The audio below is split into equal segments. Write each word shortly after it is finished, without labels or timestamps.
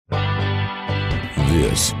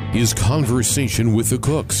This is Conversation with the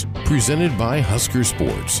Cooks, presented by Husker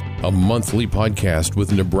Sports, a monthly podcast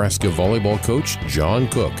with Nebraska volleyball coach John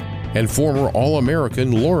Cook and former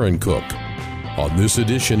All-American Lauren Cook. On this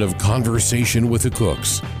edition of Conversation with the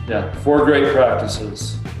Cooks. Yeah, 4 great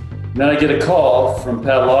practices. Then I get a call from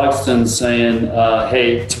Pat Logston saying,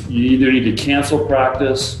 hey, you either need to cancel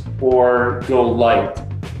practice or go light.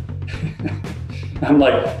 I'm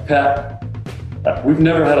like, Pat, we've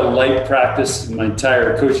never had a light practice in my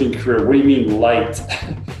entire coaching career. What do you mean light?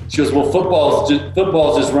 She goes, well, football's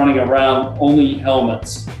just running around, only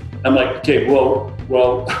helmets. I'm like, okay, well,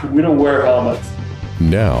 we don't wear helmets.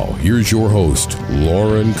 Now, here's your host,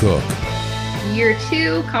 Lauren Cook. Year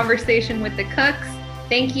 2, Conversation with the Cooks.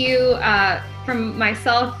 Thank you from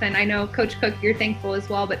myself, and I know Coach Cook, you're thankful as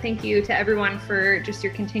well, but thank you to everyone for just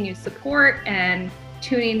your continued support and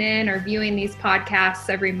tuning in or viewing these podcasts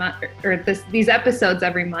every month, or these episodes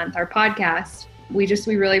every month, our podcast. We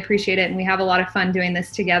really appreciate it, and we have a lot of fun doing this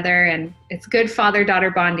together, and it's good father-daughter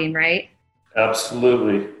bonding, right?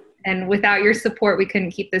 Absolutely. And without your support, we couldn't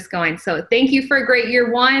keep this going. So thank you for a great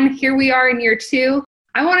year 1. Here we are in year 2.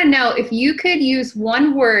 I want to know if you could use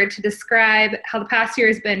one word to describe how the past year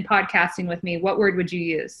has been podcasting with me, what word would you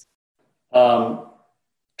use?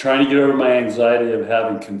 Trying to get over my anxiety of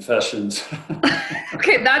having confessions.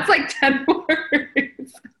 Okay, that's like 10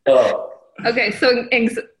 words. Oh. Okay, so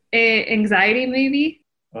anxiety maybe?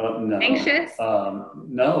 No. Anxious?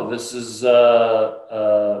 No, this is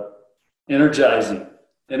energizing.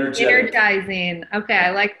 Energizing. Okay, I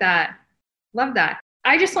like that. Love that.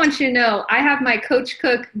 I just want you to know I have my Coach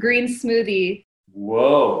Cook green smoothie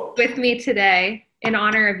with me today in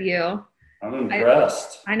honor of you. I'm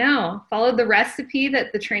impressed. I know. Followed the recipe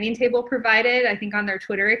that the training table provided, I think on their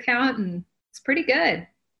Twitter account, and it's pretty good.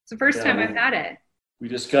 It's the first time I've had it. We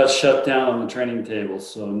just got shut down on the training table,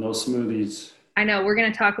 so no smoothies. I know. We're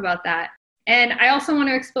going to talk about that. And I also want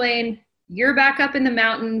to explain you're back up in the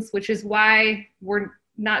mountains, which is why we're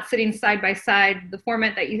not sitting side by side. The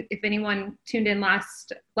format that if anyone tuned in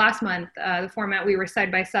last month, the format we were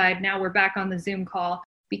side by side. Now we're back on the Zoom call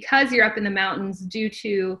because you're up in the mountains due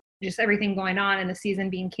to just everything going on and the season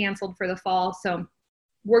being canceled for the fall. So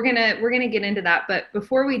we're gonna get into that. But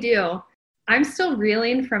before we do, I'm still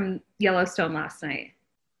reeling from Yellowstone last night.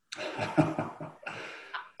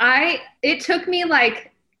 It took me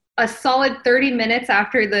like a solid 30 minutes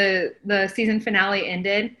after the season finale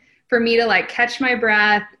ended for me to like catch my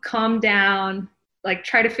breath, calm down, like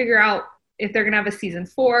try to figure out if they're going to have a season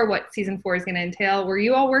 4, what season 4 is going to entail. Were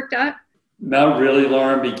you all worked up? Not really,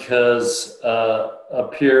 Lauren, because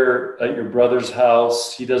up here at your brother's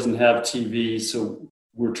house, he doesn't have TV. So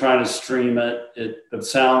we're trying to stream it. The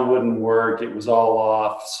sound wouldn't work. It was all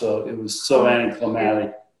off. So it was so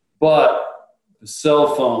anticlimactic. But the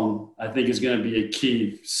cell phone, I think, is going to be a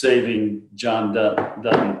key saving John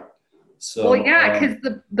Dutton. So, well, yeah, because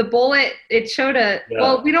the bullet, it showed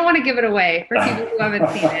well, we don't want to give it away for people who haven't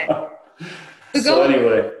seen it. So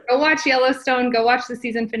anyway, go watch Yellowstone, go watch the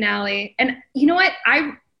season finale. And you know what?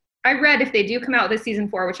 I read if they do come out with a season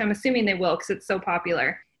 4, which I'm assuming they will because it's so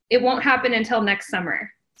popular, it won't happen until next summer.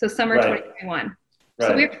 So summer 2021. Right.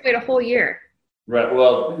 So we have to wait a whole year. Right.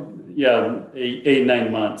 Well, yeah,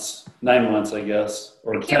 9 months. 9 months, I guess.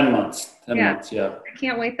 Or 10 months. 10 months, yeah. I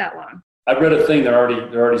can't wait that long. I read a thing, they're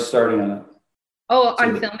already starting on it. Oh, so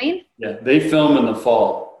on filming? Yeah, they film in the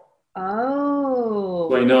fall. Oh.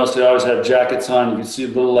 Well, you notice they always have jackets on. You can see a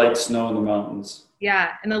little light snow in the mountains.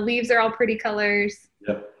 Yeah, and the leaves are all pretty colors.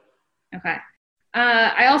 Yep. Okay.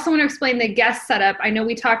 I also want to explain the guest setup. I know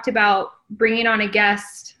we talked about bringing on a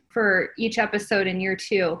guest for each episode in year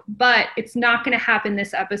 2, but it's not going to happen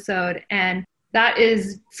this episode. And that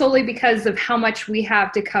is solely because of how much we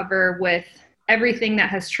have to cover with everything that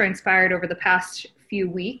has transpired over the past few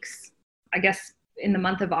weeks, I guess in the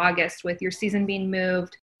month of August, with your season being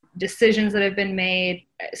moved, decisions that have been made.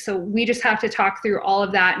 So we just have to talk through all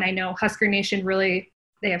of that. And I know Husker Nation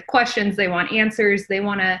they have questions, they want answers, they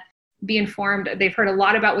want to be informed. They've heard a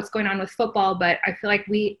lot about what's going on with football, but I feel like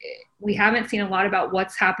we haven't seen a lot about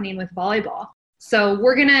what's happening with volleyball. So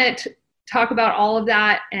we're going to talk about all of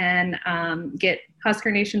that and get Husker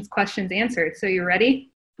Nation's questions answered. So you ready?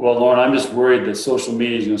 Well, Lauren, I'm just worried that social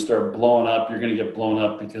media is going to start blowing up. You're going to get blown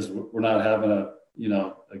up because we're not having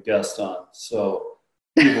a guest on. So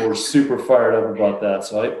people were super fired up about that.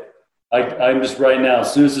 So I'm just right now,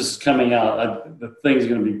 as soon as this is coming out, the thing's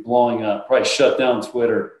going to be blowing up. Probably shut down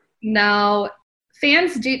Twitter. No,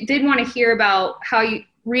 fans did want to hear about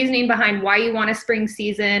reasoning behind why you want a spring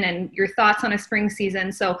season and your thoughts on a spring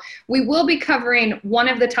season. So we will be covering one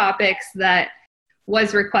of the topics that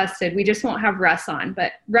was requested. We just won't have Russ on,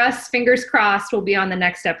 but Russ, fingers crossed, will be on the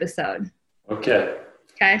next episode. Okay.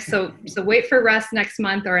 Okay. So wait for Russ next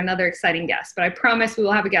month or another exciting guest, but I promise we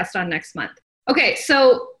will have a guest on next month. Okay.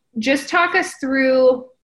 So just talk us through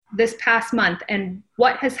this past month and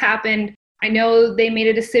what has happened. I know they made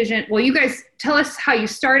a decision. Well, you guys tell us how you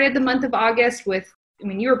started the month of August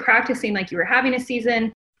you were practicing like you were having a season,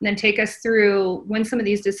 and then take us through when some of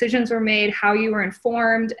these decisions were made, how you were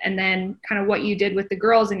informed, and then kind of what you did with the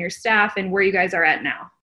girls and your staff and where you guys are at now.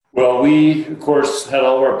 Well, we, of course, had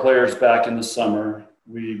all of our players back in the summer.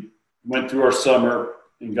 We went through our summer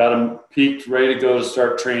and got them peaked, ready to go to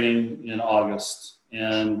start training in August.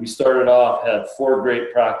 And we started off, had 4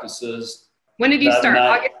 great practices. When did you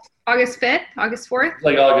start? August 5th? August 4th?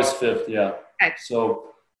 Like August 5th, yeah. Okay.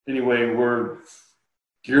 So anyway, we're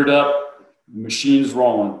geared up, machines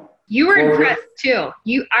rolling. You were impressed too.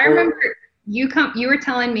 I remember you were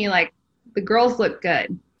telling me like the girls look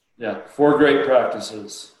good. Yeah, 4 great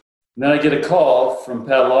practices. And then I get a call from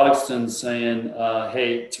Pat Logston saying,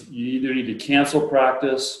 hey, you either need to cancel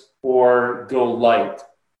practice or go light.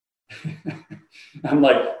 I'm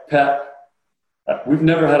like, Pat, we've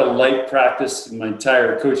never had a light practice in my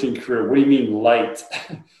entire coaching career. What do you mean light?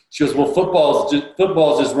 She goes, well, football's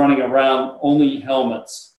just running around, only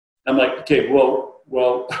helmets. I'm like, okay, well,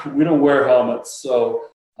 we don't wear helmets, so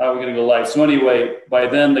how are we going to go light? So anyway, by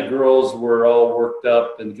then the girls were all worked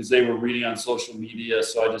up, and because they were reading on social media,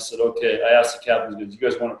 so I just said, okay. I asked the captains, do you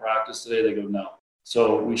guys want to practice today? They go, no.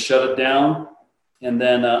 So we shut it down, and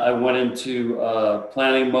then I went into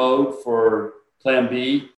planning mode for Plan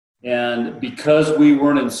B. And because we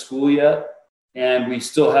weren't in school yet, and we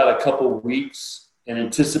still had a couple weeks, and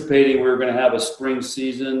anticipating we were going to have a spring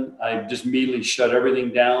season, I just immediately shut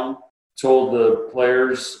everything down, told the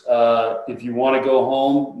players, if you want to go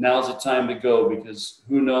home, now's the time to go, because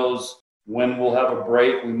who knows when we'll have a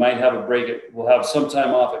break. We might have a break. We'll have some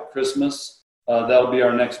time off at Christmas. That'll be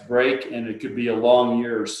our next break, and it could be a long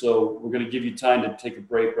year. So we're going to give you time to take a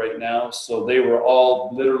break right now. So they were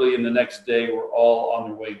all literally in the next day, were all on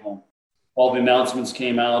their way home. All the announcements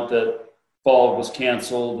came out that fall was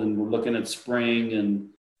canceled and we're looking at spring.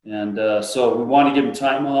 And so we wanted to give them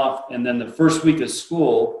time off. And then the first week of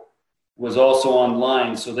school was also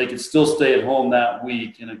online, so they could still stay at home that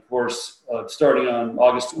week. And of course, starting on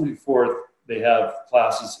August 24th, they have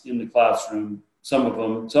classes in the classroom. Some of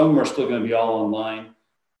them are still going to be all online,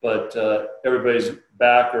 but everybody's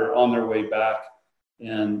back or on their way back,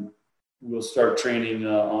 and we'll start training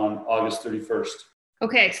on August 31st.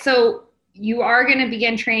 Okay, so you are going to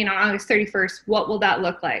begin training on August 31st. What will that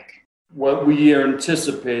look like? What we are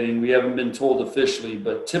anticipating, we haven't been told officially,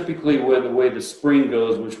 but typically the way the spring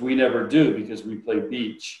goes, which we never do because we play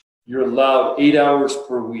beach, you're allowed 8 hours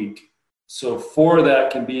per week. So 4 of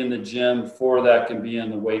that can be in the gym, 4 of that can be in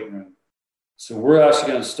the weight room. So we're actually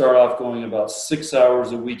going to start off going about 6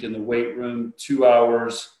 hours a week in the weight room, 2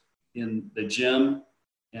 hours in the gym,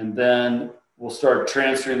 and then we'll start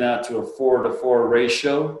transferring that to a 4-to-4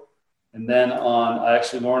 ratio. And then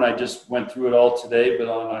Lauren, I just went through it all today, but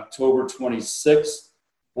on October 26th,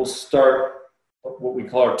 we'll start what we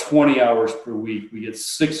call our 20 hours per week. We get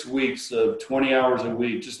 6 weeks of 20 hours a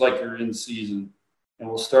week, just like you're in season. And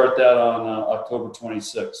we'll start that on October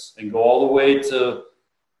 26th and go all the way to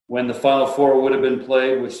when the Final Four would have been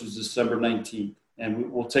played, which was December 19th.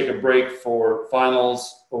 And we'll take a break for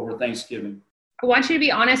finals over Thanksgiving. I want you to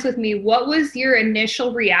be honest with me. What was your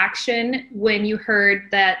initial reaction when you heard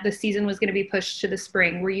that the season was going to be pushed to the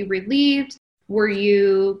spring? Were you relieved? Were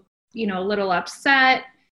you, a little upset?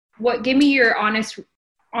 Give me your honestly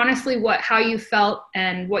how you felt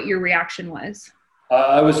and what your reaction was.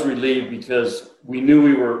 I was relieved because we knew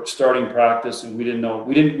we were starting practice and we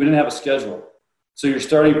didn't have a schedule. So you're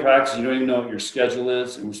starting practice, you don't even know what your schedule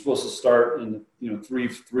is, and we're supposed to start in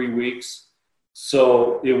 3 weeks.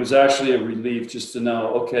 So it was actually a relief just to know,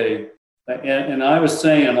 okay. And I was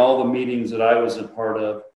saying in all the meetings that I was a part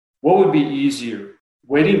of, what would be easier?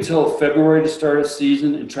 Waiting till February to start a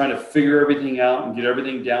season and trying to figure everything out and get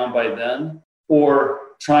everything down by then, or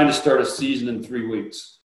trying to start a season in 3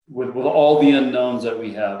 weeks with all the unknowns that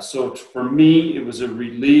we have. So for me, it was a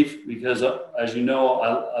relief because, as you know,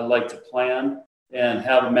 I like to plan and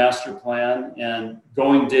have a master plan, and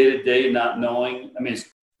going day to day, not knowing. It's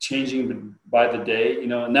changing by the day,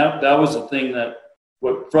 and that was the thing that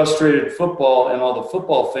what frustrated football and all the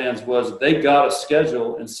football fans was they got a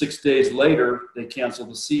schedule and 6 days later they canceled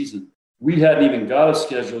the season. We hadn't even got a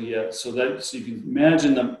schedule yet, so you can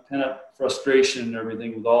imagine the pent-up frustration and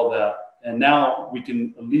everything with all that. And now we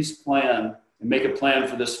can at least plan and make a plan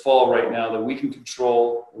for this fall right now that we can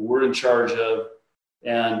control, that we're in charge of.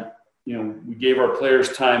 And we gave our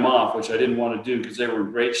players time off, which I didn't want to do because they were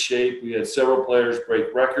in great shape. We had several players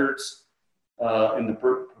break records in the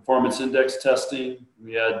performance index testing.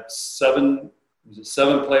 We had seven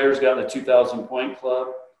players got in the 2,000 point club.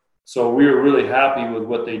 So we were really happy with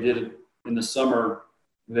what they did in the summer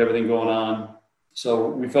with everything going on. So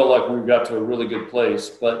we felt like we got to a really good place.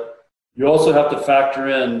 But you also have to factor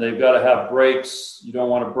in, they've got to have breaks. You don't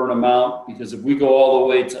want to burn them out, because if we go all the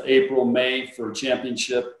way to April, May for a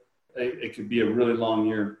championship, it could be a really long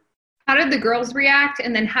year. How did the girls react?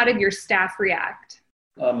 And then how did your staff react?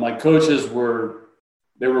 My coaches were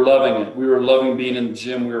loving it. We were loving being in the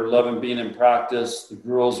gym. We were loving being in practice. The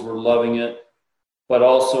girls were loving it. But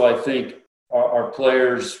also, I think our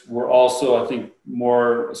players were also, I think,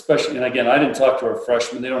 more, especially, and again, I didn't talk to our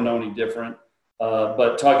freshmen. They don't know any different.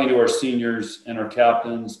 But talking to our seniors and our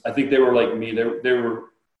captains, I think they were like me. They were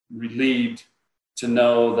relieved to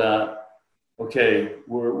know that, okay,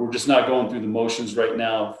 we're just not going through the motions right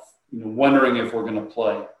now, wondering if we're going to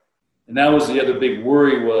play. And that was the other big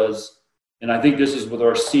worry was, and I think this is with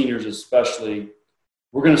our seniors especially,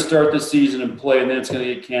 we're going to start this season and play, and then it's going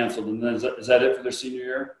to get canceled. And then is that it for their senior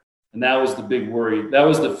year? And that was the big worry. That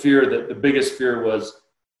was the fear, that the biggest fear was,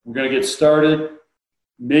 we're going to get started.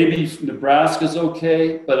 Maybe Nebraska's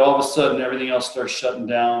okay, but all of a sudden everything else starts shutting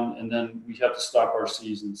down, and then we have to stop our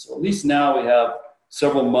season. So at least now we have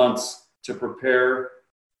several months to prepare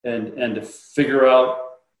and to figure out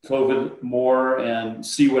COVID more and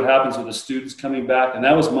see what happens with the students coming back. And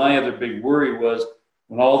that was my other big worry, was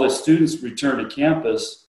when all the students return to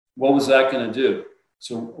campus, what was that going to do?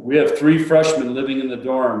 So we have 3 freshmen living in the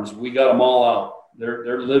dorms. We got them all out.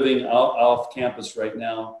 They're living out off campus right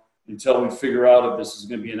now until we figure out if this is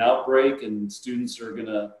going to be an outbreak and students are going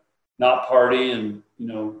to not party and,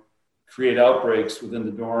 create outbreaks within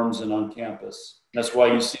the dorms and on campus. That's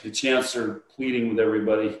why you see the chancellor pleading with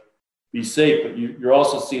everybody, be safe, but you're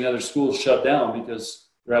also seeing other schools shut down because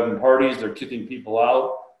they're having parties, they're kicking people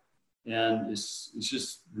out, and it's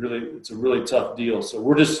just really, it's a really tough deal. So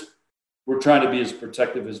we're trying to be as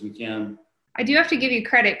protective as we can. I do have to give you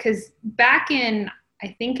credit, because back in,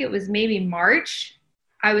 I think it was maybe March,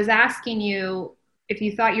 I was asking you if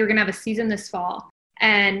you thought you were going to have a season this fall.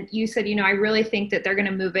 And you said, I really think that they're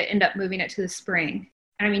going to end up moving it to the spring.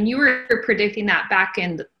 And I mean, you were predicting that back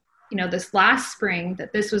in, this last spring,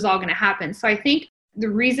 that this was all going to happen. So I think the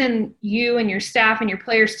reason you and your staff and your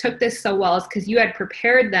players took this so well is because you had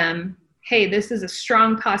prepared them. Hey, this is a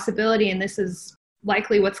strong possibility and this is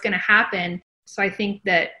likely what's going to happen. So I think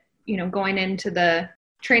that, going into the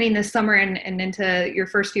training this summer and into your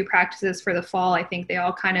first few practices for the fall, I think they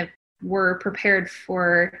all kind of were prepared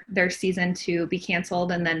for their season to be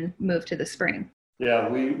canceled and then move to the spring. Yeah,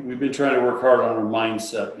 we've been trying to work hard on our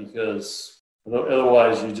mindset, because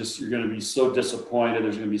otherwise you're going to be so disappointed.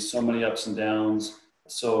 There's going to be so many ups and downs.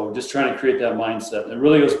 So just trying to create that mindset. And it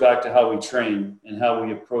really goes back to how we train and how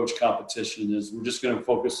we approach competition. Is we're just going to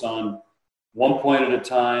focus on one point at a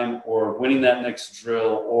time, or winning that next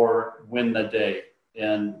drill, or win the day.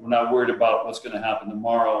 And we're not worried about what's going to happen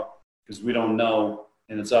tomorrow, because we don't know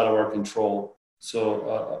and it's out of our control.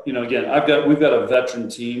 So, again, we've got a veteran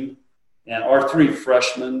team, and our 3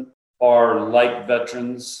 freshmen are like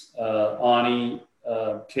veterans, Ani,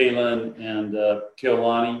 Kaylin, and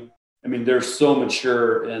Keolani. I mean, they're so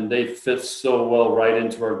mature and they fit so well right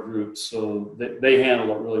into our group. So they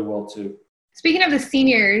handle it really well too. Speaking of the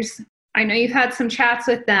seniors, I know you've had some chats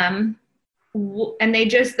with them, and the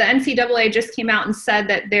NCAA just came out and said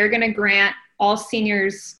that they're going to grant all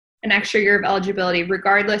seniors an extra year of eligibility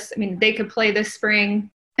regardless. I mean, they could play this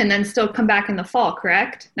spring and then still come back in the fall,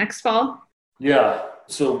 correct? Next fall? Yeah.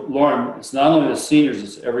 So Lauren, it's not only the seniors,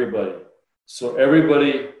 it's everybody. So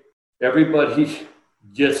everybody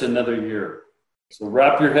gets another year. So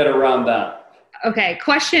wrap your head around that. Okay.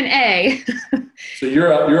 Question A. So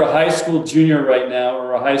you're a high school junior right now,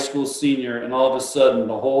 or a high school senior, and all of a sudden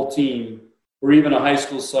the whole team, or even a high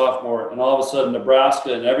school sophomore, and all of a sudden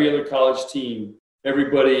Nebraska and every other college team,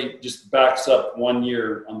 everybody just backs up 1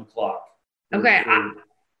 year on the clock. Okay.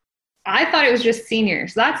 I thought it was just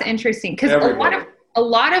seniors. That's interesting, because a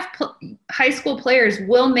lot of high school players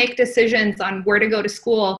will make decisions on where to go to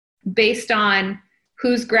school based on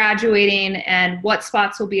who's graduating and what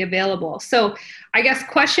spots will be available. So I guess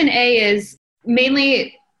question A is,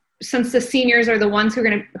 mainly since the seniors are the ones who are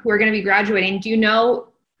going to be graduating, do you know,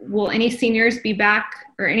 will any seniors be back,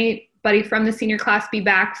 or anybody from the senior class be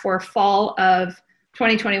back for fall of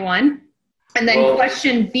 2021? And then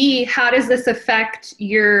question B, how does this affect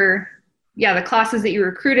the classes that you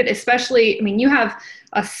recruited, especially, I mean, you have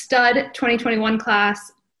a stud 2021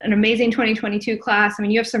 class, an amazing 2022 class. I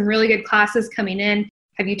mean, you have some really good classes coming in.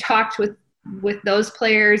 have you talked with those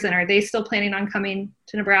players, and are they still planning on coming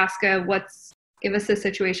to Nebraska? Give us the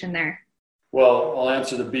situation there. Well, I'll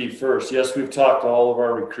answer the B first. Yes, we've talked to all of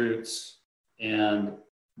our recruits, and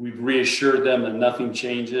we've reassured them that nothing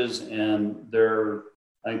changes, and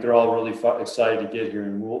I think they're all really excited to get here.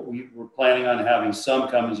 And we're planning on having some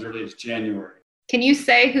come as early as January. Can you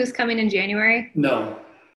say who's coming in January? No.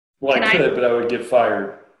 Well, I could, but I would get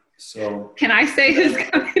fired. So can I say who's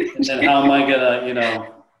coming in and then how am I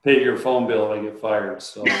gonna, pay your phone bill if I get fired?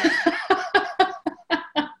 So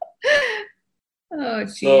oh,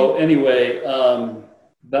 geez. So anyway,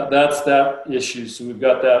 that's that issue. So we've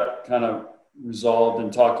got that kind of resolved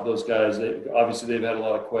and talked to those guys. They've had a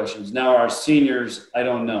lot of questions. Now our seniors, I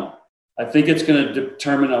don't know. I think it's going to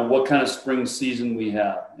determine on what kind of spring season we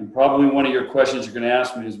have. And probably one of your questions you're going to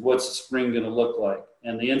ask me is, what's the spring going to look like?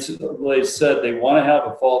 And the NCAA said they want to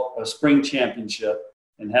have a spring championship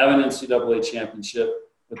and have an NCAA championship,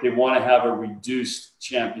 but they want to have a reduced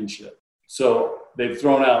championship. So they've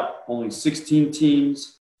thrown out only 16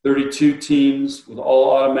 teams, 32 teams with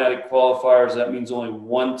all automatic qualifiers. That means only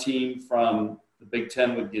one team from the Big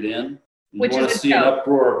Ten would get in. You want to see an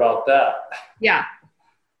uproar about that. Yeah.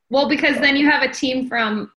 Well, because then you have a team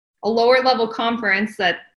from a lower level conference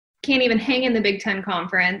that can't even hang in the Big Ten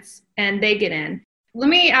conference, and they get in. Let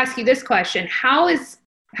me ask you this question. How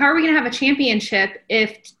are we going to have a championship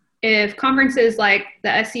if conferences like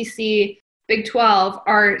the SEC, Big 12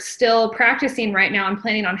 are still practicing right now and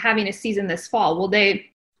planning on having a season this fall? Will they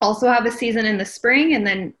also have a season in the spring and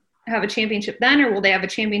then have a championship then, or will they have a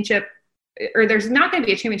championship, or there's not going to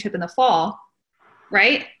be a championship in the fall,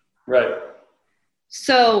 right? Right.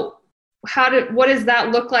 So what does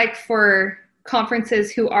that look like for conferences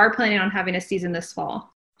who are planning on having a season this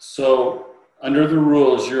fall? So under the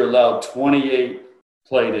rules, you're allowed 28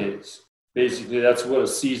 play days. Basically, that's what a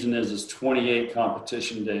season is 28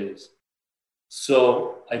 competition days.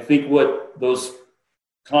 So I think what those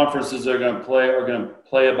conferences are going to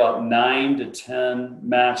play about 9 to 10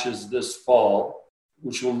 matches this fall,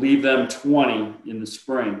 which will leave them 20 in the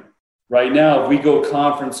spring. Right now, if we go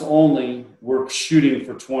conference only, we're shooting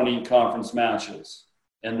for 20 conference matches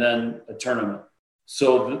and then a tournament.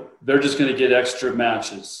 So they're just going to get extra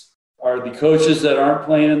matches. Are the coaches that aren't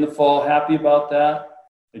playing in the fall happy about that?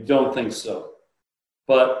 I don't think so.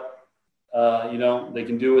 But, they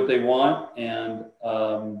can do what they want. And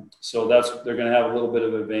so they're going to have a little bit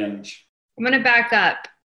of advantage. I'm going to back up.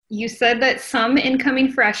 You said that some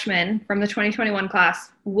incoming freshmen from the 2021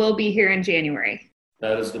 class will be here in January.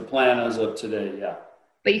 That is the plan as of today, yeah.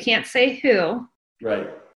 But you can't say who. Right.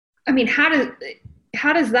 I mean, how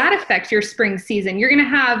does that affect your spring season?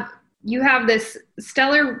 You have this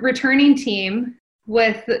stellar returning team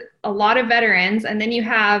with a lot of veterans, and then you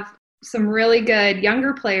have some really good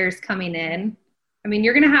younger players coming in. I mean,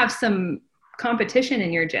 you're going to have some competition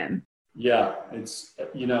in your gym. Yeah, it's,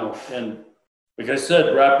 and like I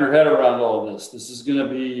said, wrap your head around all of this. This is going to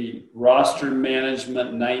be roster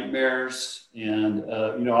management nightmares. And,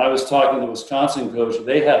 I was talking to the Wisconsin coach.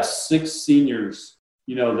 They have 6 seniors,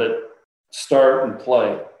 that start and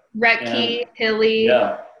play. Rettke, Hilly.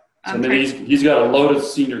 Yeah. So, he's got a loaded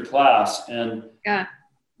senior class. And yeah,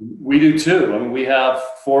 we do too. I mean, we have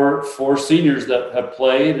four seniors that have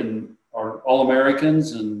played and are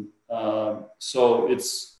All-Americans. And so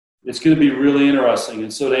it's going to be really interesting.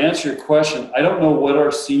 And so to answer your question, I don't know what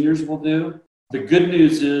our seniors will do. The good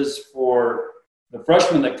news is for the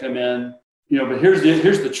freshmen that come in, but here's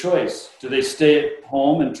the choice. Do they stay at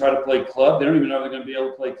home and try to play club? They don't even know they're going to be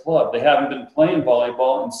able to play club. They haven't been playing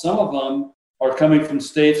volleyball, and some of them are coming from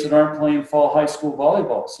states that aren't playing fall high school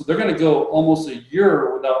volleyball. So they're going to go almost a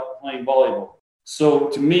year without playing volleyball. So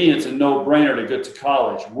to me, it's a no-brainer to go to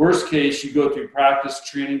college. Worst case, you go through practice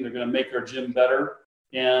training. They're going to make our gym better,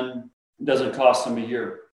 and it doesn't cost them a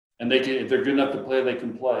year. And if they're good enough to play, they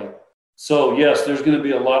can play. So yes, there's going to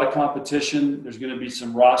be a lot of competition. There's going to be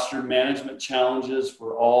some roster management challenges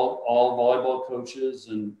for all volleyball coaches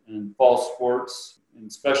and fall sports. And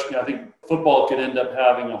especially, I think football could end up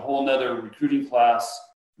having a whole nother recruiting class,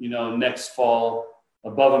 next fall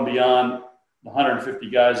above and beyond the 150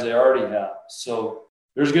 guys they already have. So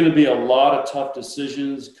there's going to be a lot of tough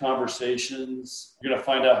decisions, conversations. You're going to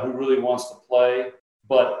find out who really wants to play.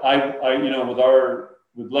 But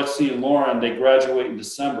with Lexi and Lauren, they graduate in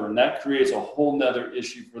December, and that creates a whole nother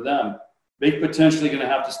issue for them. They're potentially going to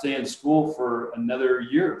have to stay in school for another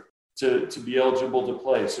year to be eligible to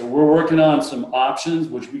play. So we're working on some options,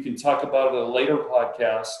 which we can talk about at a later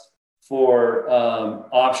podcast, for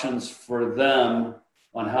options for them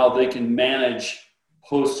on how they can manage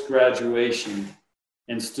post-graduation.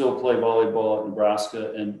 and still play volleyball at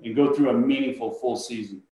Nebraska and go through a meaningful full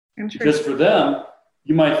season. Because for them,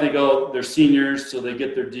 you might think, oh, they're seniors, so they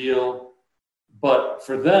get their deal. But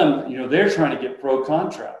for them, you know, they're trying to get pro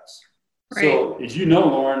contracts. Right. So as you know,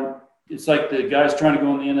 Lauren, it's like the guys trying to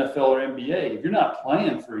go in the NFL or NBA. If you're not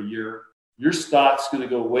playing for a year, your stock's going to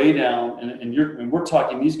go way down. And we're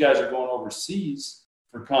talking, these guys are going overseas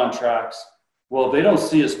for contracts. Well, if they don't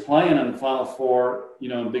see us playing in the Final Four, you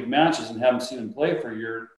know, in big matches and haven't seen them play for a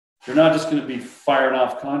year, they're not just going to be firing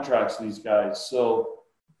off contracts to these guys. So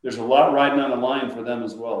there's a lot riding on the line for them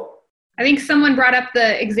as well. I think someone brought up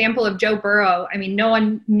the example of Joe Burrow. I mean, no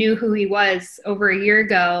one knew who he was over a year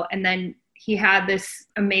ago. And then he had this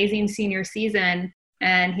amazing senior season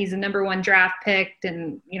and he's a number 1 draft pick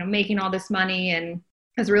and, you know, making all this money and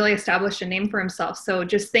has really established a name for himself. So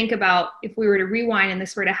just think about if we were to rewind and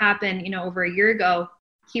this were to happen, you know, over a year ago,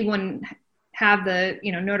 he wouldn't have the,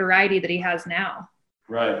 you know, notoriety that he has now.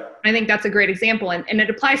 Right. I think that's a great example. And it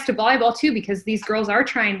applies to volleyball too, because these girls are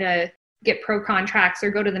trying to get pro contracts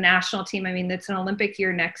or go to the national team. I mean, it's an Olympic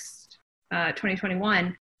year next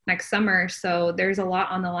 2021, next summer. So there's a lot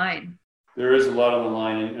on the line. There is a lot on the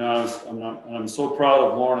line. And, you know, I'm so proud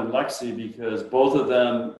of Lauren and Lexi because both of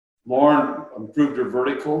them, Lauren improved her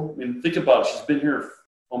vertical. I mean, think about it. She's been here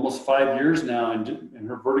almost 5 years now, and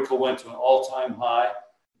her vertical went to an all-time high.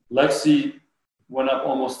 Lexi went up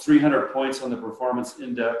almost 300 points on the performance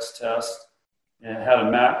index test and had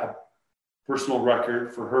a personal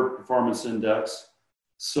record for her performance index.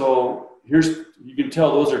 So you can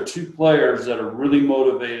tell those are 2 players that are really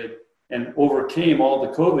motivated and overcame all the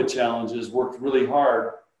COVID challenges, worked really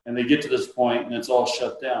hard, and they get to this point and it's all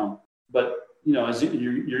shut down. But you know, as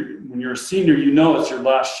when you're a senior, you know it's your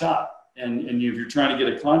last shot. And if you're trying to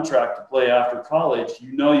get a contract to play after college,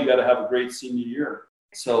 you know you got to have a great senior year.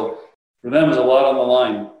 So for them, there's a lot on the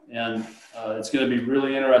line. And it's going to be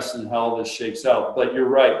really interesting how all this shakes out. But you're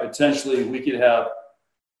right. Potentially, we could have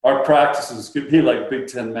our practices could be like Big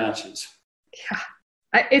Ten matches.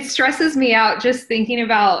 Yeah. It stresses me out just thinking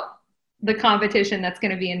about the competition that's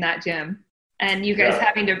going to be in that gym. And you guys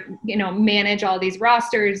having to, you know, manage all these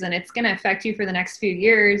rosters, and it's going to affect you for the next few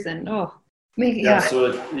years. And so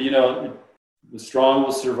you know, the strong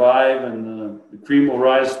will survive, and the cream will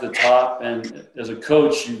rise to the top. And as a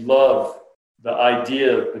coach, you love the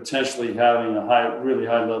idea of potentially having a really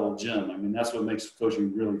high level gym. I mean, that's what makes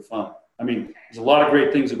coaching really fun. I mean, there's a lot of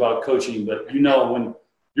great things about coaching, but you know, when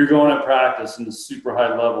you're going to practice in the super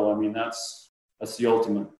high level, I mean, that's the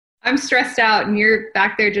ultimate. I'm stressed out and you're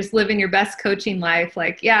back there just living your best coaching life.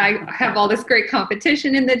 Like, yeah, I have all this great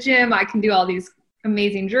competition in the gym. I can do all these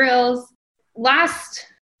amazing drills. Last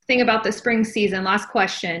thing about the spring season, last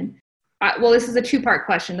question. Well, this is a 2-part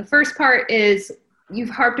question. The first part is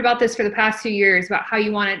you've harped about this for the past 2 years about how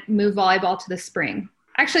you want to move volleyball to the spring.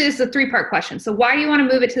 Actually, this is a 3-part question. So why do you want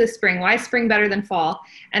to move it to the spring? Why is spring better than fall?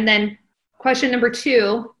 And then question number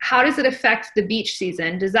 2, how does it affect the beach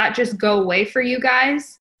season? Does that just go away for you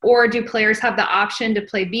guys? Or do players have the option to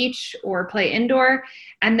play beach or play indoor?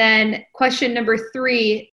 And then question number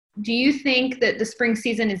 3, do you think that the spring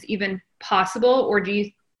season is even possible? Or do you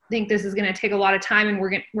think this is going to take a lot of time and we're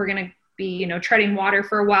going to be, you know, treading water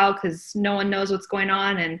for a while because no one knows what's going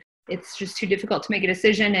on and it's just too difficult to make a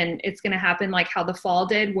decision, and it's going to happen like how the fall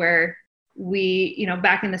did, where we, you know,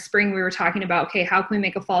 back in the spring we were talking about, okay, how can we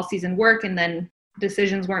make a fall season work? And then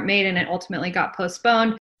decisions weren't made and it ultimately got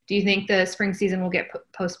postponed. Do you think the spring season will get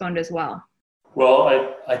postponed as well?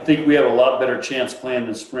 Well, I think we have a lot better chance playing in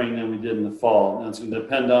the spring than we did in the fall. And it's going to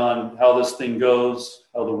depend on how this thing goes,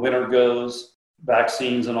 how the winter goes,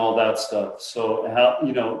 vaccines and all that stuff. So, how,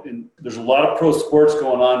 you know, there's a lot of pro sports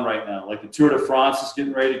going on right now. Like the Tour de France is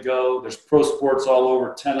getting ready to go. There's pro sports all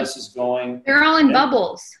over. Tennis is going. They're all in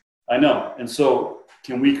bubbles. I know. And so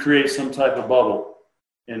can we create some type of bubble?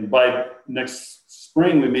 And by next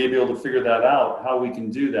spring, we may be able to figure that out, how we can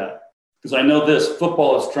do that. Because I know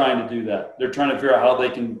football is trying to do that. They're trying to figure out how they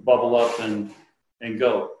can bubble up and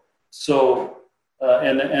go. So,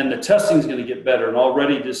 and the testing is going to get better. And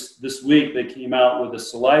already this week, they came out with a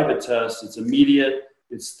saliva test. It's immediate.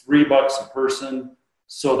 It's $3 a person.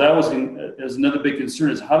 So that was another big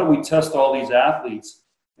concern, is how do we test all these athletes?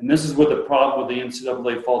 And this is what the problem with the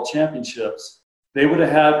NCAA Fall Championships. They would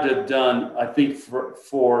have had to have done, I think, for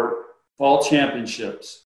Fall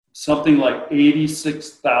Championships, something like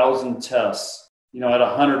 86,000 tests, you know, at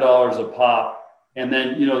 $100 a pop. And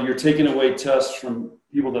then, you know, you're taking away tests from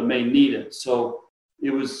people that may need it. So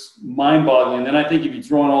it was mind-boggling. And then I think if you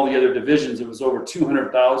throw in all the other divisions, it was over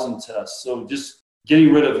 200,000 tests. So just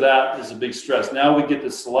getting rid of that is a big stress. Now we get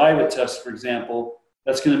the saliva test, for example.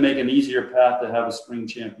 That's going to make an easier path to have a spring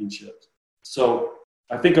championship. So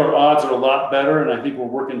I think our odds are a lot better, and I think we're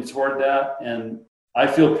working toward that. And I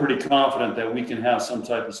feel pretty confident that we can have some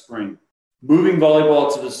type of spring. Moving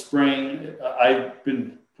volleyball to the spring, I've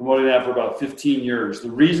been promoting that for about 15 years.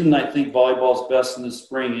 The reason I think volleyball is best in the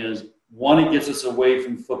spring is, one, it gets us away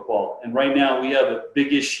from football. And right now we have a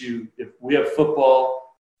big issue. If we have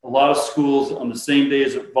football, a lot of schools on the same day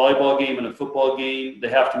as a volleyball game and a football game, they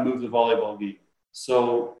have to move the volleyball game.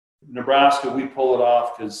 So Nebraska, we pull it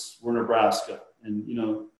off because we're Nebraska. And, you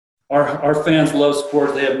know, our fans love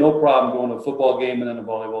sports. They have no problem going to a football game and then a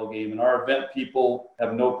volleyball game. And our event people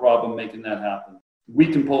have no problem making that happen. We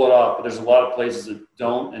can pull it off, but there's a lot of places that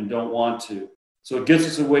don't and don't want to. So it gets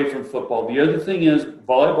us away from football. The other thing is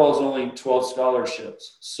volleyball is only 12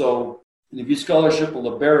 scholarships. So if you scholarship a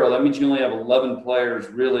libero, that means you only have 11 players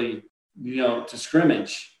really, you know, to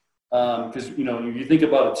scrimmage. Because, you know, if you think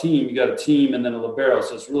about a team, you got a team and then a libero.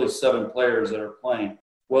 So it's really 7 players that are playing.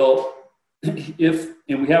 Well, and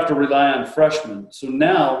we have to rely on freshmen. So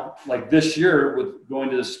now, like this year with going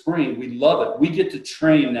to the spring, we love it. We get to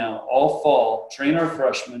train now all fall, train our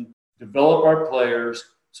freshmen, develop our players.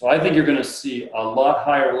 So I think you're going to see a lot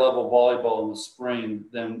higher level volleyball in the spring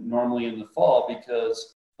than normally in the fall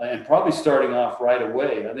because, and probably starting off right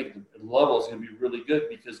away, I think the level is going to be really good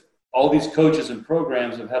because all these coaches and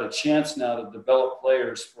programs have had a chance now to develop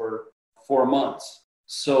players for 4 months.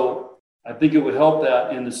 So I think it would help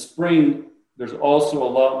that in the spring. There's also a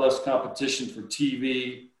lot less competition for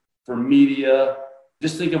TV, for media.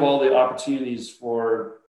 Just think of all the opportunities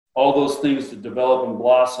for all those things to develop and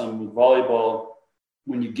blossom with volleyball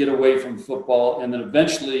when you get away from football. And then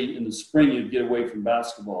eventually in the spring, you'd get away from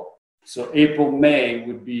basketball. So April, May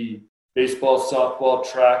would be baseball, softball,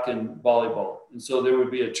 track, and volleyball. And so there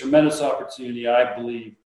would be a tremendous opportunity, I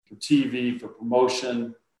believe, for TV, for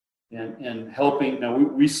promotion, and helping. Now,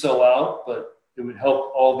 we sell out, but it would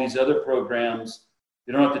help all these other programs.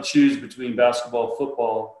 You don't have to choose between basketball,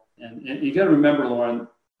 football. And you got to remember, Lauren,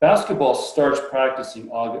 basketball starts practicing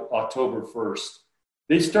October 1st.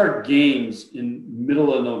 They start games in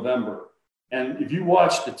middle of November. And if you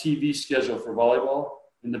watch the TV schedule for volleyball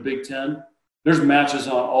in the Big Ten, there's matches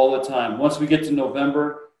on all the time. Once we get to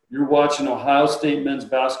November, you're watching Ohio State men's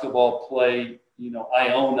basketball play, you know,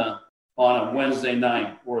 Iona on a Wednesday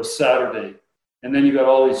night or a Saturday. And then you got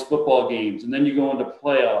all these football games. And then you go into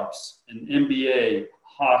playoffs and NBA,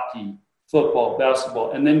 hockey, football,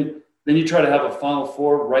 basketball. And then you try to have a Final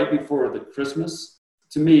Four right before the Christmas.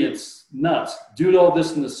 To me, it's nuts. Do all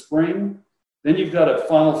this in the spring. Then you've got a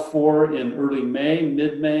Final Four in early May,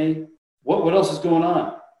 mid-May. What else is going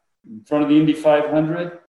on? In front of the Indy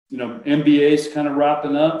 500, you know, NBA's kind of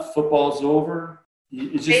wrapping up. Football's over.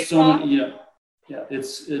 It's just so many, you know, yeah,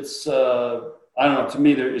 it's I don't know, to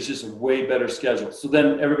me, it's just a way better schedule. So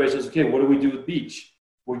then everybody says, okay, what do we do with beach?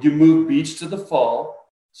 Well, you move beach to the fall.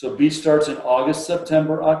 So beach starts in August,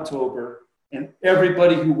 September, October, and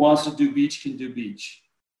everybody who wants to do beach can do beach.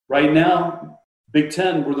 Right now, Big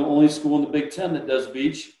Ten, we're the only school in the Big Ten that does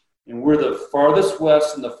beach, and we're the farthest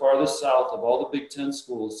west and the farthest south of all the Big Ten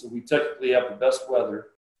schools, so we technically have the best weather.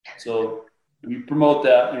 So we promote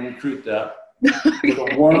that and recruit that. We're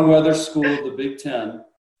the warm weather school of the Big Ten.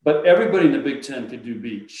 But everybody in the Big Ten could do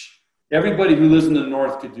beach. Everybody who lives in the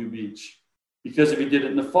north could do beach. Because if you did it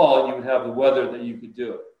in the fall, you would have the weather that you could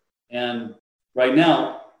do it. And right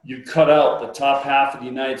now, you cut out the top half of the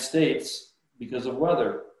United States because of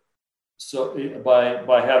weather. So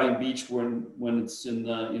by having beach when it's in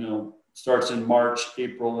the, you know, starts in March,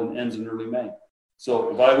 April, and ends in early May. So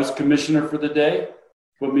if I was commissioner for the day,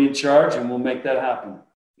 put me in charge and we'll make that happen.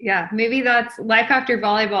 Yeah, maybe that's life after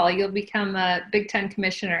volleyball. You'll become a Big Ten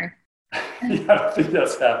commissioner. Yeah, I think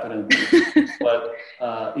that's happening. But,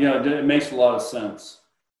 you know, it makes a lot of sense.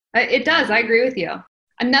 It does. I agree with you.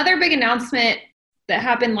 Another big announcement that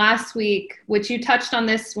happened last week, which you touched on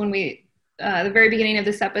this when we, the very beginning of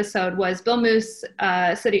this episode, was Bill Moos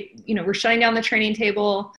said, you know, we're shutting down the training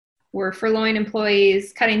table. We're furloughing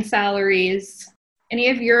employees, cutting salaries. Any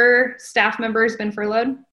of your staff members been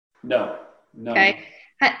furloughed? No. Okay.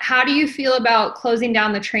 How do you feel about closing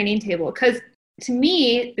down the training table? Because to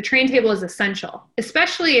me, the training table is essential,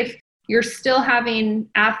 especially if you're still having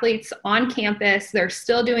athletes on campus. They're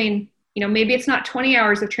still doing, you know, maybe it's not 20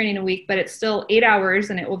 hours of training a week, but it's still 8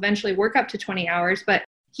 hours and it will eventually work up to 20 hours. But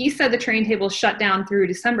he said the training table is shut down through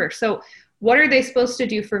December. So what are they supposed to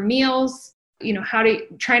do for meals? You know,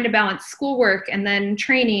 trying to balance schoolwork and then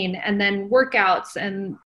training and then workouts,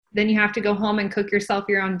 and then you have to go home and cook yourself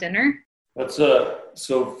your own dinner?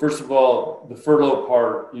 So first of all, the furlough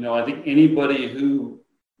part, you know, I think anybody who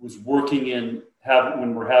was working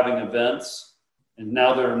when we're having events, and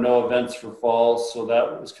now there are no events for fall. So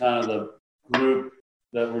that was kind of the group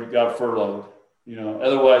that we got furloughed.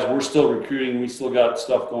 Otherwise we're still recruiting. We still got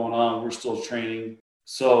stuff going on. We're still training.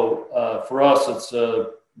 So for us, it's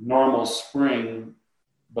a normal spring,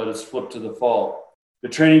 but it's flipped to the fall. The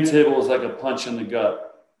training table is like a punch in the gut.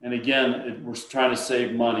 And again, we're trying to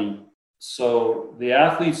save money. So the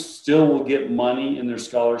athletes still will get money in their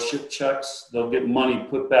scholarship checks. They'll get money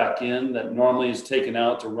put back in that normally is taken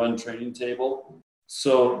out to run training table.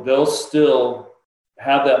 So they'll still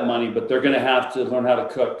have that money, but they're going to have to learn how to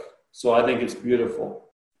cook. So I think it's beautiful.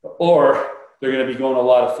 Or they're going to be going to a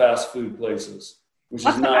lot of fast food places, which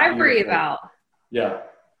That's is not what I worry beautiful. about. Yeah.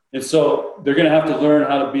 And so they're going to have to learn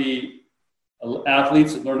how to be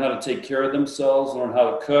athletes that learn how to take care of themselves, learn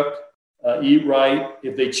how to cook, eat right.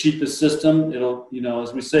 If they cheat the system, it'll,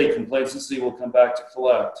 as we say, complacency will come back to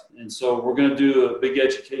collect. And so we're going to do a big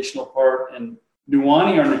educational part. And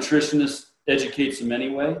Nuwani, our nutritionist, educates them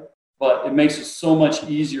anyway, but it makes it so much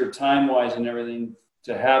easier time-wise and everything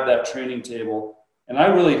to have that training table. And I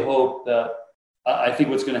really hope that, I think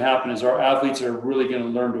what's going to happen is our athletes are really going to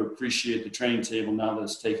learn to appreciate the training table now that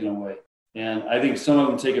it's taken away. And I think some of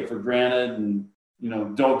them take it for granted and,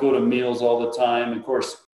 don't go to meals all the time. Of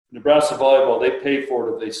course, Nebraska volleyball, they pay for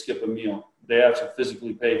it if they skip a meal. They have to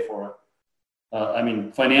physically pay for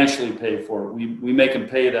it. Financially pay for it. We make them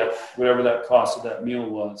pay that, whatever that cost of that meal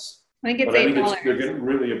was. I think it's $8. They're going to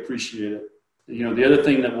really appreciate it. The other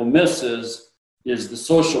thing that we'll miss is the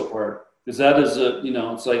social part, because that is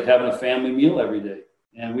it's like having a family meal every day.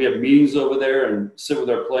 And we have meetings over there and sit with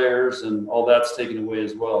our players, and all that's taken away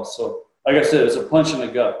as well. So like I said, it's a punch in the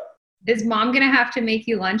gut. Is mom going to have to make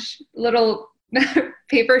you little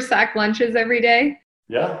paper sack lunches every day?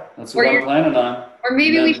 Yeah, that's what I'm planning on. Or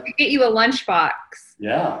maybe we should get you a lunchbox.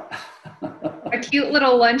 Yeah. A cute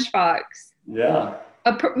little lunchbox. Yeah.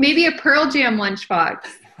 Maybe a Pearl Jam lunchbox.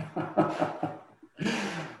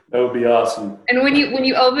 That would be awesome. And when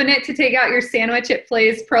you open it to take out your sandwich, it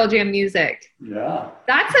plays Pearl Jam music. Yeah.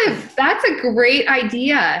 That's a great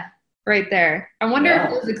idea right there. I wonder if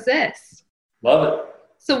those exist. Love it.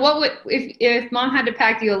 So what would, if mom had to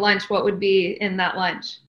pack you a lunch, what would be in that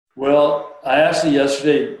lunch? Well, I actually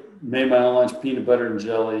yesterday made my own lunch, peanut butter and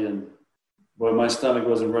jelly, and boy, my stomach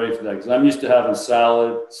wasn't ready for that because I'm used to having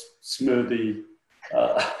salad, smoothie.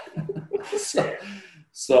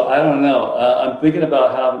 So I don't know. I'm thinking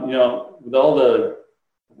about having, with all the,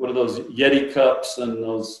 what are those Yeti cups and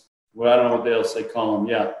those, I don't know what they call them.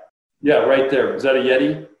 Yeah. Yeah, right there. Is that a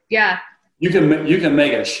Yeti? Yeah. You can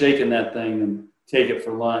make a shake in that thing and take it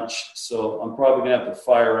for lunch. So I'm probably going to have to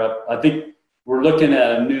fire up. I think we're looking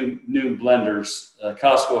at new blenders.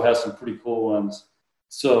 Costco has some pretty cool ones.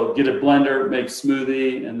 So get a blender, make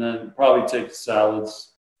smoothie, and then probably take the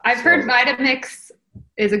salads. I've heard Vitamix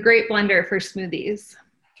is a great blender for smoothies.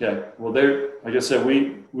 Okay. Well, like I said,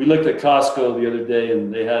 we looked at Costco the other day,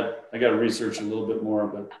 and I got to research a little bit more,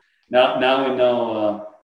 but now we know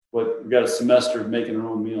we got a semester of making our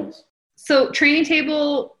own meals. So training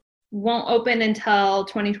table won't open until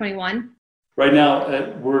 2021? Right now,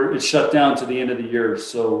 it's shut down to the end of the year,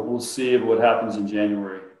 so we'll see what happens in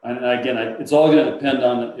January. And again, it's all going to depend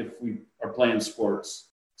on if we are playing sports.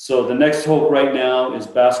 So the next hope right now is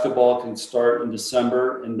basketball can start in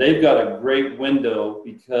December, and they've got a great window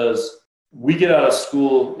because we get out of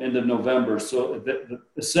school end of November. So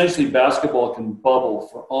essentially basketball can bubble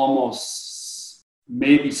for almost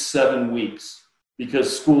maybe 7 weeks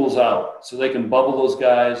because school's out. So they can bubble those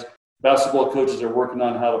guys. Basketball coaches are working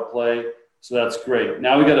on how to play. So that's great.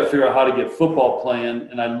 Now we got to figure out how to get football playing.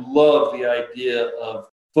 And I love the idea of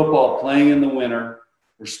football playing in the winter.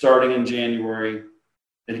 We're starting in January.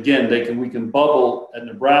 And again, we can bubble at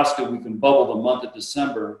Nebraska. We can bubble the month of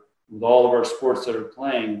December with all of our sports that are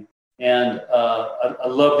playing. And I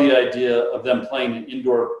love the idea of them playing in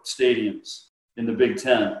indoor stadiums in the Big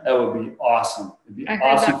Ten. That would be awesome. It'd be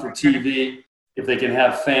awesome for TV. If they can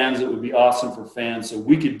have fans, it would be awesome for fans. So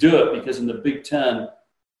we could do it because in the Big Ten,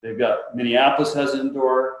 they've got Minneapolis has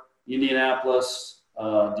indoor, Indianapolis,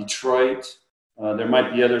 Detroit. There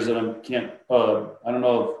might be others that I don't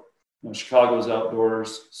know if Chicago's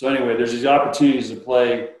outdoors. So anyway, there's these opportunities to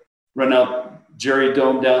play, run out Jerry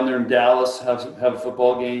Dome down there in Dallas, have a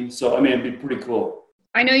football game. So, it'd be pretty cool.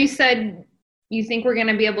 I know you said you think we're going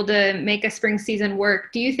to be able to make a spring season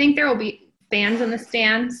work. Do you think there will be fans in the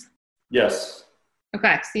stands? Yes.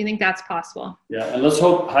 Okay, so you think that's possible? Yeah, and let's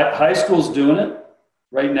hope high school's doing it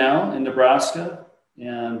right now in Nebraska.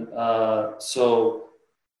 And but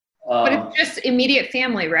it's just immediate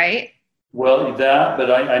family, right? Well, but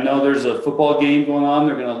I know there's a football game going on.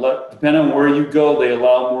 They're going to depending on where you go, they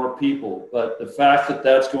allow more people. But the fact that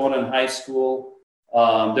that's going in high school,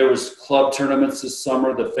 There was club tournaments this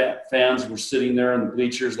summer. The fans were sitting there in the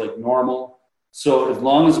bleachers like normal. So as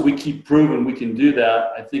long as we keep proving we can do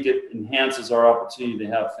that, I think it enhances our opportunity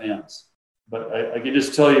to have fans. But I can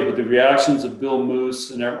just tell you, with the reactions of Bill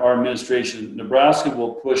Moose and our administration, Nebraska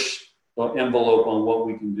will push the envelope on what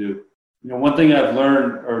we can do. One thing I've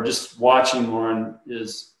learned, or just watching, Lauren,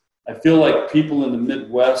 is I feel like people in the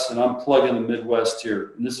Midwest, and I'm plugging the Midwest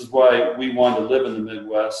here, and this is why we wanted to live in the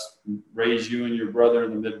Midwest, and raise you and your brother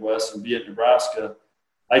in the Midwest and be at Nebraska.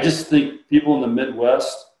 I just think people in the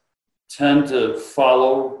Midwest tend to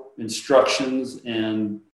follow instructions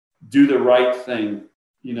and do the right thing,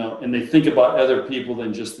 and they think about other people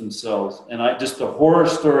than just themselves. And the horror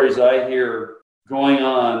stories I hear going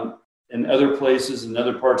on in other places and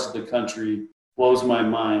other parts of the country blows my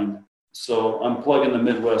mind. So I'm plugging the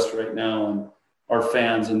Midwest right now, and our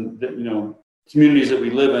fans and communities that we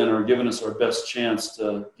live in are giving us our best chance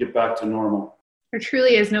to get back to normal. There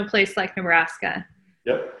truly is no place like Nebraska.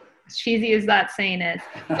 Yep. As cheesy as that saying is.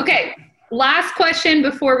 Okay, last question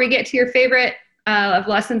before we get to your favorite of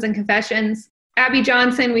lessons and confessions. Abby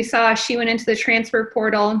Johnson, we saw she went into the transfer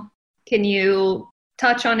portal. Can you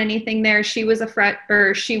touch on anything there? She was a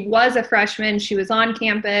freshman. She was on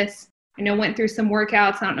campus. Went through some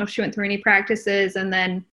workouts. I don't know if she went through any practices. And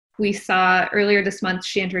then we saw earlier this month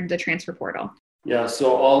she entered the transfer portal. Yeah,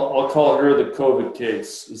 so I'll call her the COVID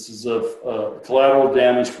case. This is a collateral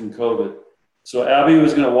damage from COVID. So Abby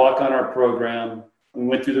was going to walk on our program. We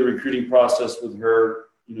went through the recruiting process with her.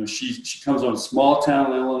 She comes from a small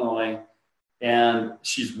town in Illinois, and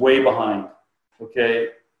she's way behind. Okay,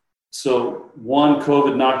 so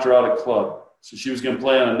COVID knocked her out of club. So she was going to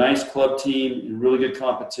play on a nice club team in really good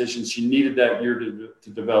competition. She needed that year to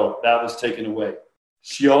develop. That was taken away.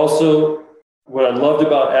 She also, what I loved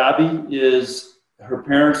about Abby is her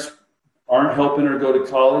parents aren't helping her go to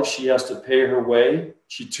college. She has to pay her way.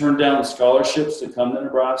 She turned down scholarships to come to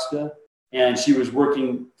Nebraska, and she was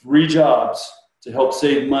working 3 jobs to help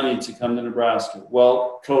save money to come to Nebraska.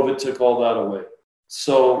 Well, COVID took all that away.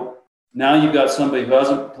 So now you've got somebody who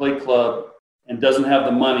hasn't played club and doesn't have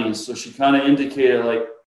the money. So she kind of indicated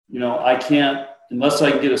I can't, unless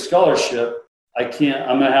I can get a scholarship, I'm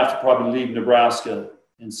going to have to probably leave Nebraska.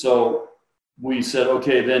 And so we said,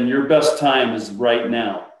 okay, then your best time is right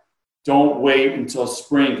now. Don't wait until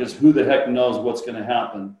spring, because who the heck knows what's going to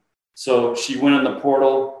happen. So she went in the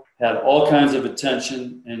portal, had all kinds of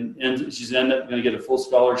attention, and she's ended up going to get a full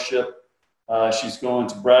scholarship. She's going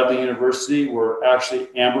to Bradley University, where actually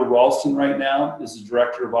Amber Ralston right now is the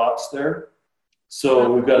director of ops there.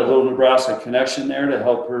 So we've got a little Nebraska connection there to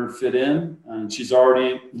help her fit in. And she's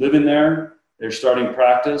already living there. They're starting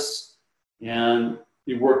practice, and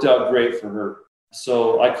it worked out great for her.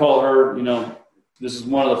 So I call her, this is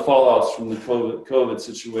one of the fallouts from the COVID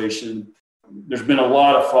situation. There's been a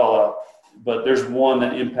lot of fallout, but there's one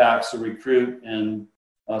that impacts the recruit. And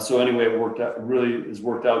so anyway, it really has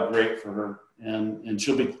worked out great for her. And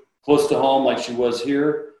she'll be close to home like she was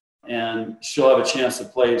here. And she'll have a chance to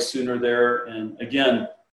play sooner there. And again,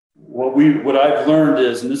 what I've learned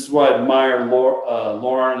is, and this is why I admire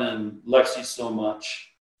Lauren and Lexi so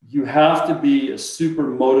much, you have to be a super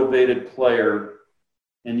motivated player,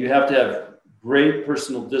 and you have to have great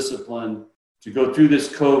personal discipline to go through this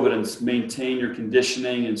COVID and maintain your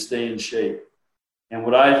conditioning and stay in shape. And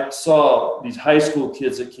what I saw, these high school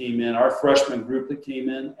kids that came in, our freshman group that came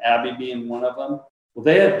in, Abby being one of them, well,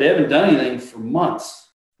 they haven't done anything for months.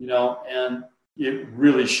 And it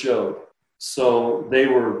really showed. So they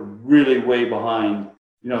were really way behind,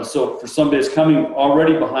 so for somebody that's coming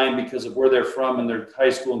already behind because of where they're from and their high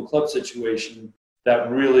school and club situation, that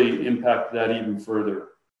really impacted that even further.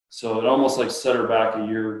 So it almost set her back a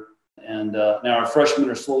year. And now our freshmen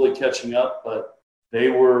are slowly catching up, but they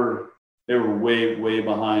were way, way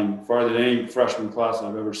behind, farther than any freshman class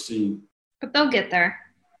I've ever seen. But they'll get there.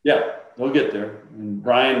 Yeah, they'll get there. And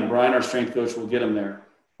Brian, our strength coach, will get them there.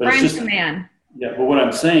 But Brian's the man. Yeah, but what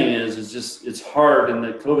I'm saying is, it's hard in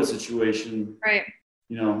the COVID situation. Right.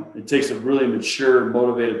 It takes a really mature,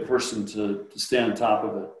 motivated person to stay on top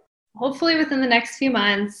of it. Hopefully within the next few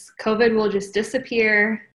months, COVID will just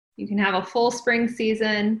disappear. You can have a full spring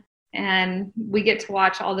season, and we get to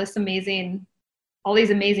watch all these amazing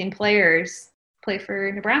players play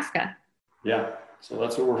for Nebraska. Yeah, so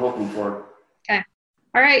that's what we're hoping for. Okay.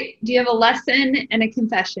 All right. Do you have a lesson and a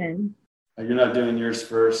confession? You're not doing yours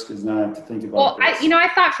first, because now I have to think about this. I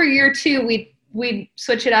thought for year 2 we'd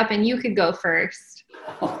switch it up and you could go first.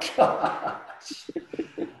 Oh gosh.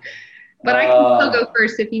 But I can still go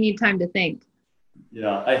first if you need time to think.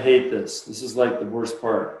 Yeah, I hate this. This is the worst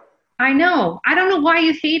part. I know. I don't know why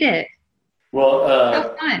you hate it. Well,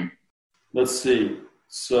 so fun. Let's see.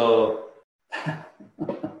 So, Do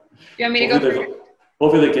you want me to go first?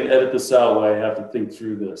 Hopefully they can edit this out while I have to think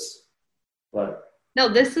through this. But no,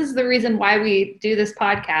 this is the reason why we do this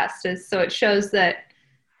podcast, is so it shows that,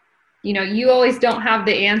 you know, you always don't have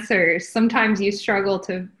the answers. Sometimes you struggle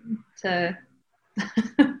to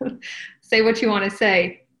say what you want to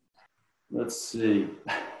say. Let's see.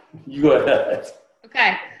 You go ahead.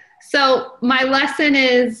 Okay. So my lesson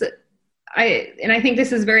is, I think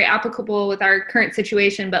this is very applicable with our current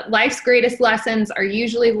situation, but life's greatest lessons are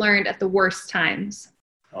usually learned at the worst times.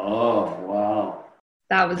 Oh, wow.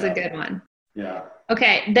 That was a good one. Yeah.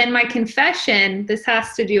 Okay. Then my confession, this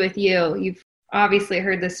has to do with you. You've obviously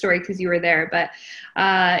heard this story because you were there, but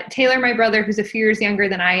Taylor, my brother, who's a few years younger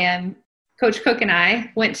than I am, Coach Cook and I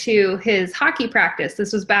went to his hockey practice.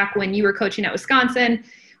 This was back when you were coaching at Wisconsin.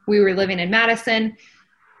 We were living in Madison.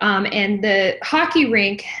 And the hockey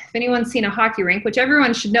rink, if anyone's seen a hockey rink, which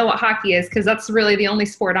everyone should know what hockey is because that's really the only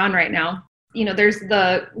sport on right now. You know, there's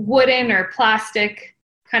the wooden or plastic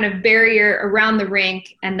kind of barrier around the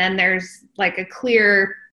rink, and then there's like a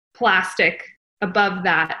clear plastic above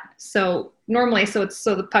that. So normally, so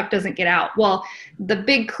the puck doesn't get out. Well, the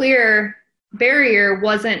big clear barrier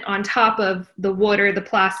wasn't on top of the wood or the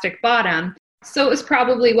plastic bottom. So it was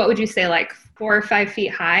probably, what would you say, like 4 or 5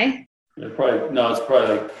 feet high? It's probably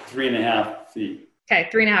like 3.5 feet. Okay,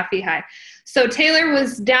 3.5 feet high. So Taylor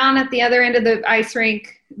was down at the other end of the ice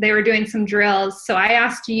rink. They were doing some drills. So I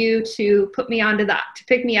asked you to to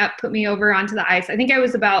pick me up, put me over onto the ice. I think I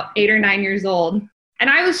was about 8 or 9 years old. And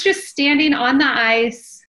I was just standing on the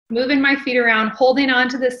ice, moving my feet around, holding on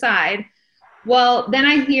to the side. Well, then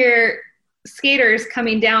I hear skaters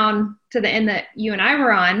coming down to the end that you and I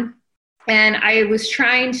were on. And I was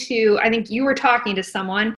trying to, I think you were talking to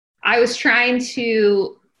someone. I was trying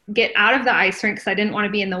to get out of the ice rink because I didn't want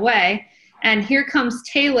to be in the way. And here comes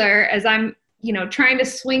Taylor as I'm, you know, trying to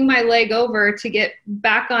swing my leg over to get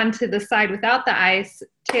back onto the side without the ice.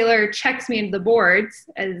 Taylor checks me into the boards,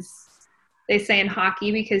 as they say in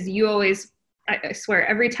hockey, because you always, I swear,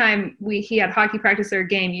 every time he had hockey practice or a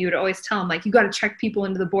game, you would always tell him, like, you got to check people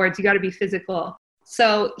into the boards. You got to be physical.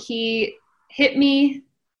 So he hit me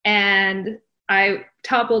and I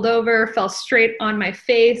toppled over, fell straight on my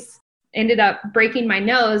face, ended up breaking my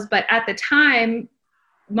nose. But at the time,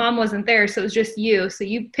 Mom wasn't there, so it was just you. So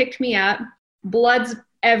you picked me up, blood's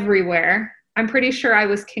everywhere. I'm pretty sure I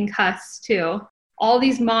was concussed too. All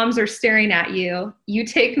these moms are staring at you. You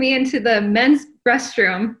take me into the men's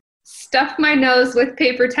restroom, stuff my nose with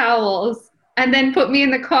paper towels, and then put me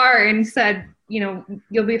in the car and said, you know,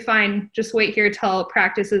 you'll be fine. Just wait here till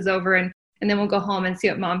practice is over and then we'll go home and see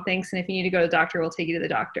what Mom thinks. And if you need to go to the doctor, we'll take you to the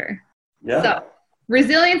doctor. Yeah. So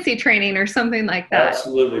resiliency training or something like that.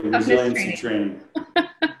 Absolutely. Resiliency training.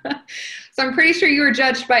 So I'm pretty sure you were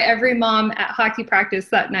judged by every mom at hockey practice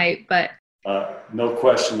that night, but no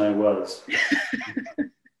question I was.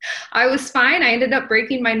 I was fine. I ended up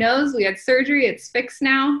breaking my nose. We had surgery. It's fixed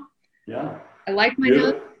now. Yeah. I like my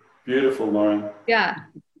nose. Beautiful, Lauren. Yeah.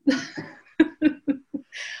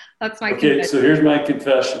 That's my confession. So here's my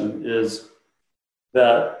confession is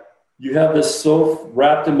that you have this so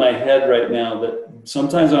wrapped in my head right now that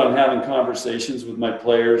sometimes when I'm having conversations with my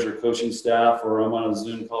players or coaching staff or I'm on a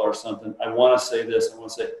Zoom call or something, I want to say this. I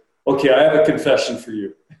want to say, okay, I have a confession for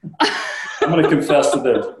you. I'm going to confess to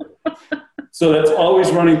this. So that's always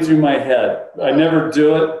running through my head. I never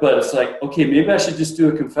do it, but it's like, okay, maybe I should just do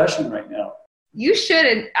a confession right now. You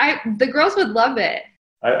should. The girls would love it.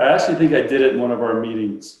 I actually think I did it in one of our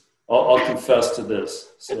meetings. I'll confess to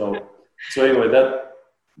this. So anyway, that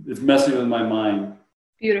is messing with my mind.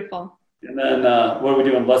 Beautiful. And then what are we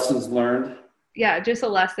doing? Lessons learned? Yeah, just a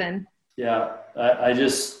lesson. Yeah, I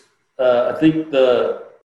think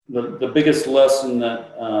the biggest lesson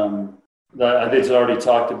that I think it's already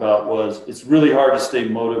talked about was it's really hard to stay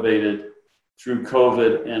motivated through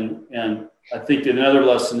COVID. And I think another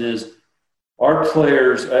lesson is our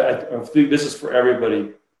players, I think this is for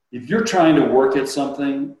everybody. If you're trying to work at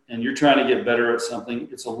something and you're trying to get better at something,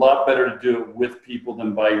 it's a lot better to do it with people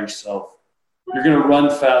than by yourself. You're going to run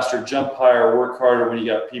faster, jump higher, work harder when you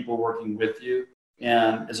got people working with you.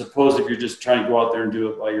 And as opposed to if you're just trying to go out there and do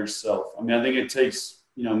it by yourself. I mean, I think it takes,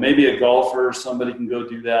 maybe a golfer or somebody can go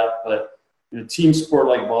do that. But in a team sport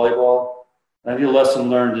like volleyball, I think the lesson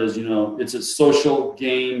learned is, it's a social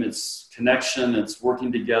game, it's connection, it's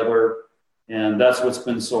working together. And that's what's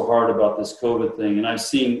been so hard about this COVID thing. And I've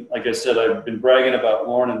seen, like I said, I've been bragging about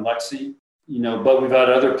Lauren and Lexi, but we've had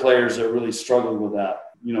other players that really struggled with that,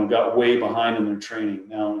 got way behind in their training.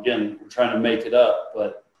 Now, again, we're trying to make it up.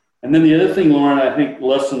 And then the other thing, Lauren, I think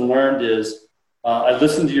lesson learned is I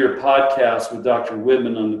listened to your podcast with Dr.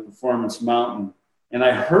 Whitman on the Performance Mountain, and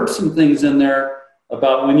I heard some things in there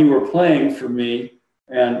about when you were playing for me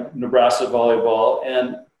and Nebraska volleyball,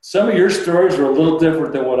 and some of your stories were a little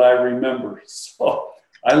different than what I remember. So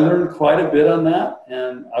I learned quite a bit on that,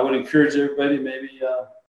 and I would encourage everybody to maybe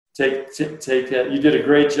take you did a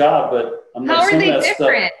great job, but I'm not. How are they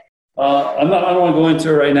different? I don't want to go into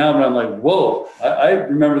it right now, but I'm like, whoa, I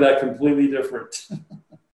remember that completely different.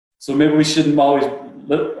 So maybe we shouldn't always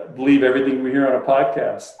believe everything we hear on a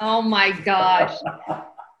podcast. Oh my gosh.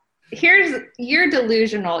 You're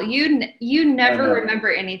delusional. You never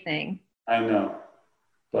remember anything. I know,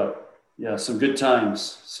 but yeah, some good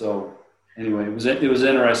times. So anyway, it was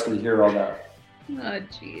interesting to hear all that. Oh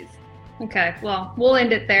geez. Okay, well, we'll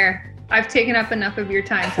end it there. I've taken up enough of your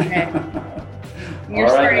time today. You're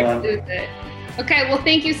starting to lose it. Okay, well,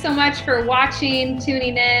 thank you so much for watching,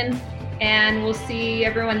 tuning in, and we'll see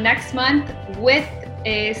everyone next month with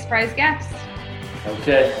a surprise guest.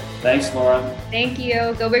 Okay, thanks, Lauren. Thank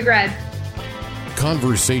you. Go Big Red.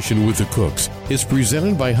 Conversation with the Cooks is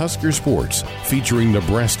presented by Husker Sports, featuring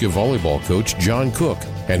Nebraska volleyball coach John Cook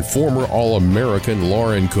and former All-American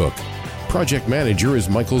Lauren Cook. Project manager is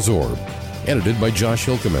Michael Zorb. Edited by Josh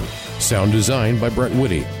Hilkeman. Sound design by Brett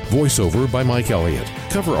Whitty. Voiceover by Mike Elliott.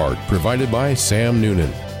 Cover art provided by Sam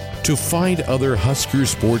Noonan. To find other Husker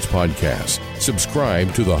Sports podcasts,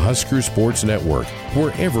 subscribe to the Husker Sports Network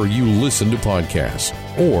wherever you listen to podcasts,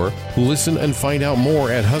 or listen and find out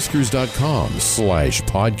more at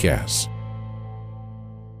huskers.com/podcasts.